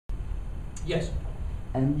Yes.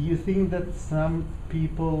 And you think that some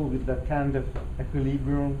people with that kind of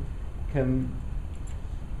equilibrium can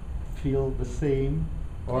feel the same,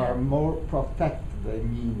 or are more protected, I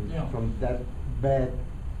mean, Yeah. from that bad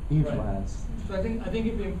influence? So I think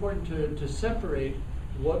it'd be important to separate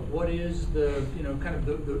what is the kind of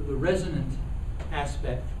the resonant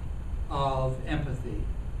aspect of empathy,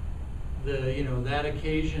 that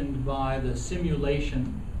occasioned by the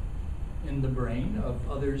simulation in the brain of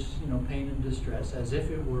others' pain and distress as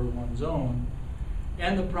if it were one's own,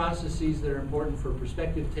 and the processes that are important for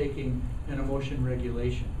perspective taking and emotion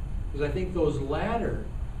regulation. Because I think those latter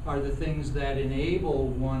are the things that enable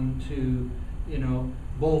one to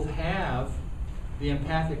both have the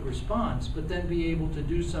empathic response, but then be able to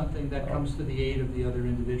do something that comes to the aid of the other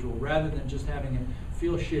individual, rather than just having it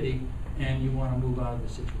feel shitty and you want to move out of the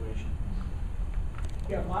situation.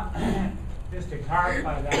 Yeah, just to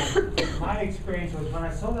clarify that, my experience was when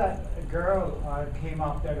I saw that girl came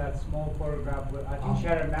up there, that small photograph, with, I think she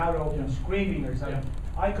had her mouth open, screaming or something.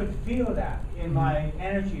 Yeah. I could feel that in my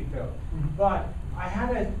energy field. But I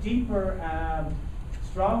had a deeper,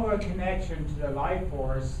 stronger connection to the life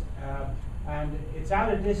force, and it's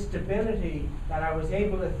out of this stability that I was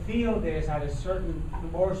able to feel this at a certain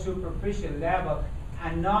more superficial level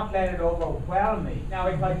and not let it overwhelm me. Now,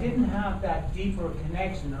 if I didn't have that deeper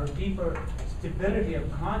connection or deeper stability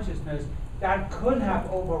of consciousness, that could have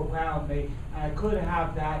overwhelmed me, and I could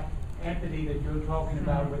have that empathy that you're talking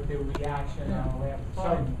about with the reaction and all that.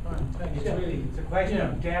 So it's a question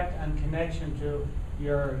of depth and connection to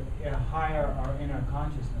your higher or inner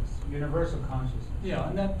consciousness, universal consciousness. Yeah,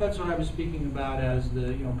 and that's what I was speaking about as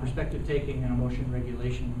the perspective taking and emotion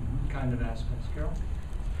regulation kind of aspects. Carol?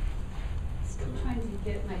 Still trying to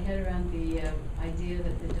get my head around the idea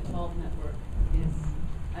that the default network is.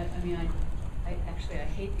 I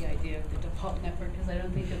hate the idea of the default network because I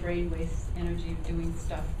don't think the brain wastes energy doing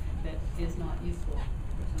stuff that is not useful.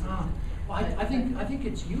 Well, I think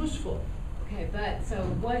it's useful. Okay, but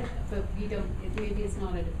we don't. Maybe it's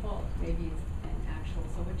not a default. Maybe it's an actual.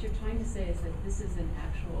 So what you're trying to say is that this is an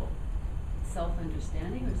actual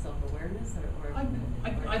self-understanding or self-awareness, or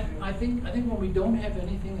I think when we don't have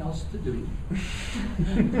anything else to do,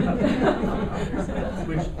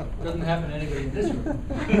 which doesn't happen to anybody in this room,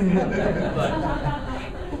 but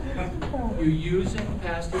you're using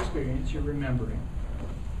past experience, you're remembering,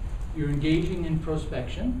 you're engaging in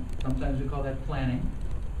introspection, sometimes we call that planning,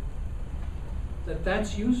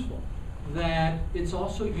 that's useful. That it's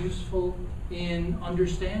also useful in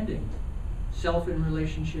understanding self in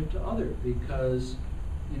relationship to other, because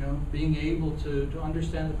being able to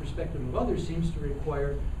understand the perspective of others seems to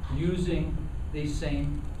require using these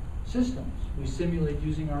same systems. We simulate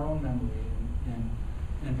using our own memory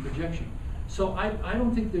and projection. So I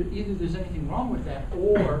don't think that either there's anything wrong with that,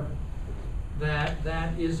 or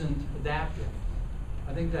that isn't adaptive.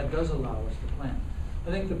 I think that does allow us to plan. I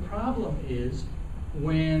think the problem is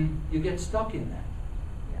when you get stuck in that.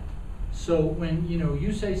 So when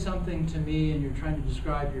you say something to me and you're trying to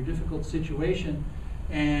describe your difficult situation,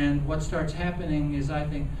 and what starts happening is I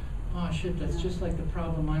think, oh shit, that's just like the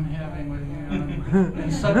problem I'm having with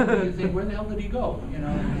and suddenly you think, where the hell did he go? Your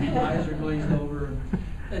eyes are glazed over.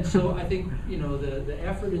 And so I think the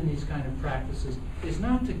effort in these kind of practices is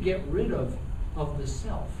not to get rid of the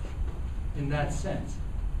self in that sense.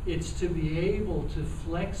 It's to be able to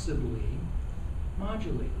flexibly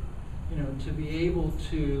modulate, to be able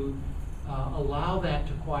to allow that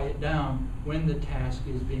to quiet down when the task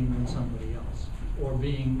is being with somebody else, or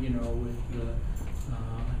being, with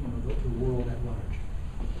the world at large.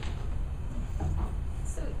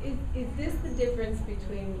 So is this the difference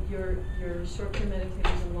between your short-term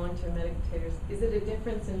meditators and long-term meditators? Is it a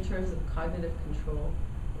difference in terms of cognitive control,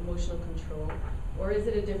 emotional control, or is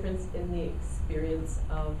it a difference in the experience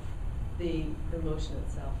of the emotion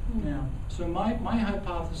itself? Yeah. So my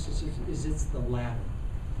hypothesis is it's the latter.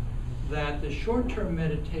 That the short-term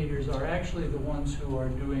meditators are actually the ones who are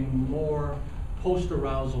doing more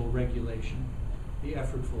post-arousal regulation, the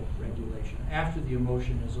effortful regulation, after the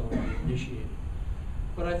emotion is already initiated.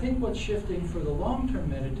 But I think what's shifting for the long-term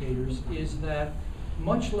meditators is that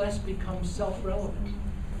much less becomes self-relevant.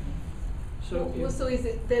 So is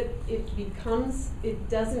it that it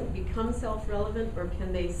doesn't become self-relevant, or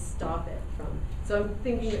can they stop it from? So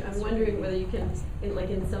I'm wondering whether you can,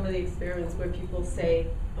 in some of the experiments where people say,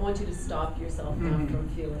 I want you to stop yourself now from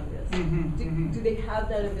feeling this. Do they have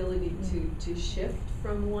that ability to shift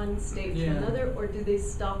from one state to another, or do they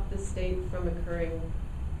stop the state from occurring?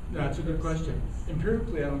 That's a good question.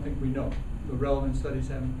 Empirically, I don't think we know. The relevant studies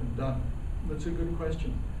haven't been done. That's a good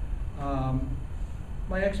question.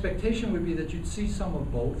 My expectation would be that you'd see some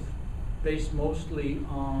of both, based mostly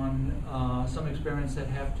on some experiments that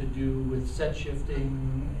have to do with set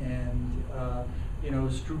shifting and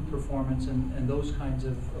Stroop performance and those kinds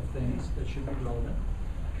of things that should be relevant.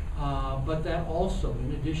 But that also,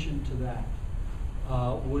 in addition to that,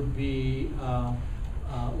 would be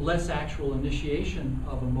less actual initiation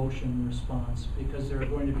of emotion response, because there are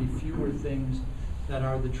going to be fewer things that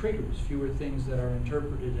are the triggers, fewer things that are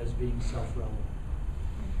interpreted as being self-relevant.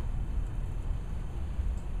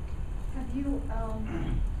 Have you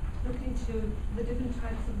looked into the different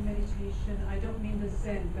types of meditation? I don't mean the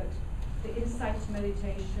Zen, but the insight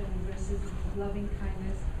meditation versus loving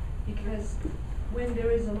kindness, because when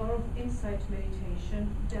there is a lot of insight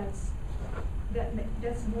meditation, that's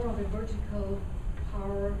more of a vertical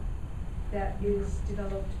power that is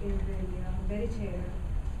developed in the meditator,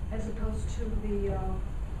 as opposed to the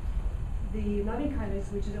loving kindness,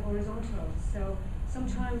 which is horizontal. So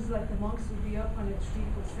sometimes, like, the monks would be up on a tree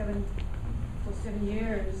for 7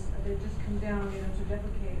 years. They just come down, to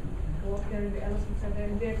replicate, and go up there, and the elephants are there,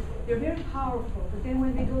 and they're very powerful. But then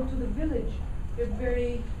when they go to the village, they're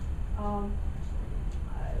very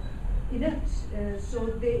inept. So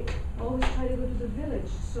they always try to go to the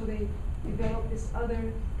village. So they develop this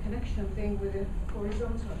other connection thing with the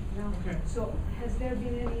horizontal. Okay. So has there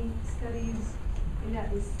been any studies in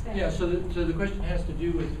that respect? Yeah, so the question has to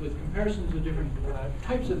do with comparisons of different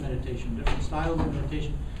types of meditation, different styles of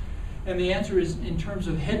meditation. And the answer is, in terms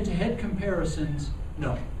of head-to-head comparisons,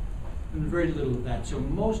 no. And very little of that. So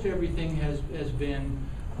most everything has been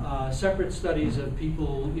separate studies of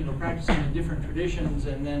people, practicing in different traditions,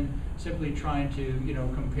 and then simply trying to,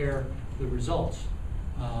 compare the results,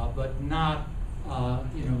 but not,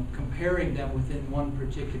 comparing them within one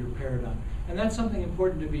particular paradigm. And that's something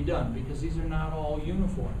important to be done, because these are not all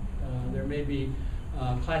uniform. There may be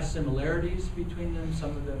class similarities between them. Some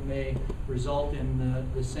of them may result in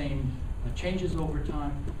the same changes over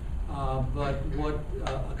time. But what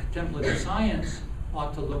a contemplative science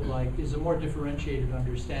ought to look like is a more differentiated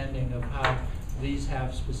understanding of how these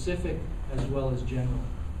have specific as well as general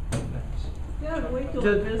effects.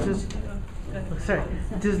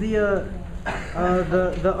 Does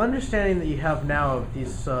the understanding that you have now of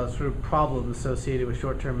these sort of problems associated with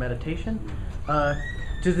short-term meditation,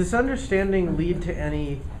 does this understanding lead to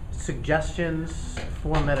any suggestions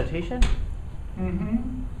for meditation?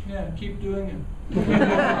 Mm-hmm. Yeah, keep doing it. My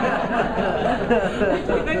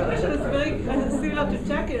question is very still have to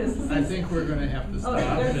check it. I think we're going to have to stop.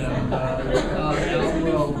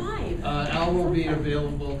 And Al will be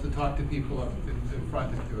available to talk to people up in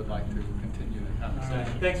front if you would like to continue the conversation. All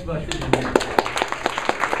right. Thanks much for being here.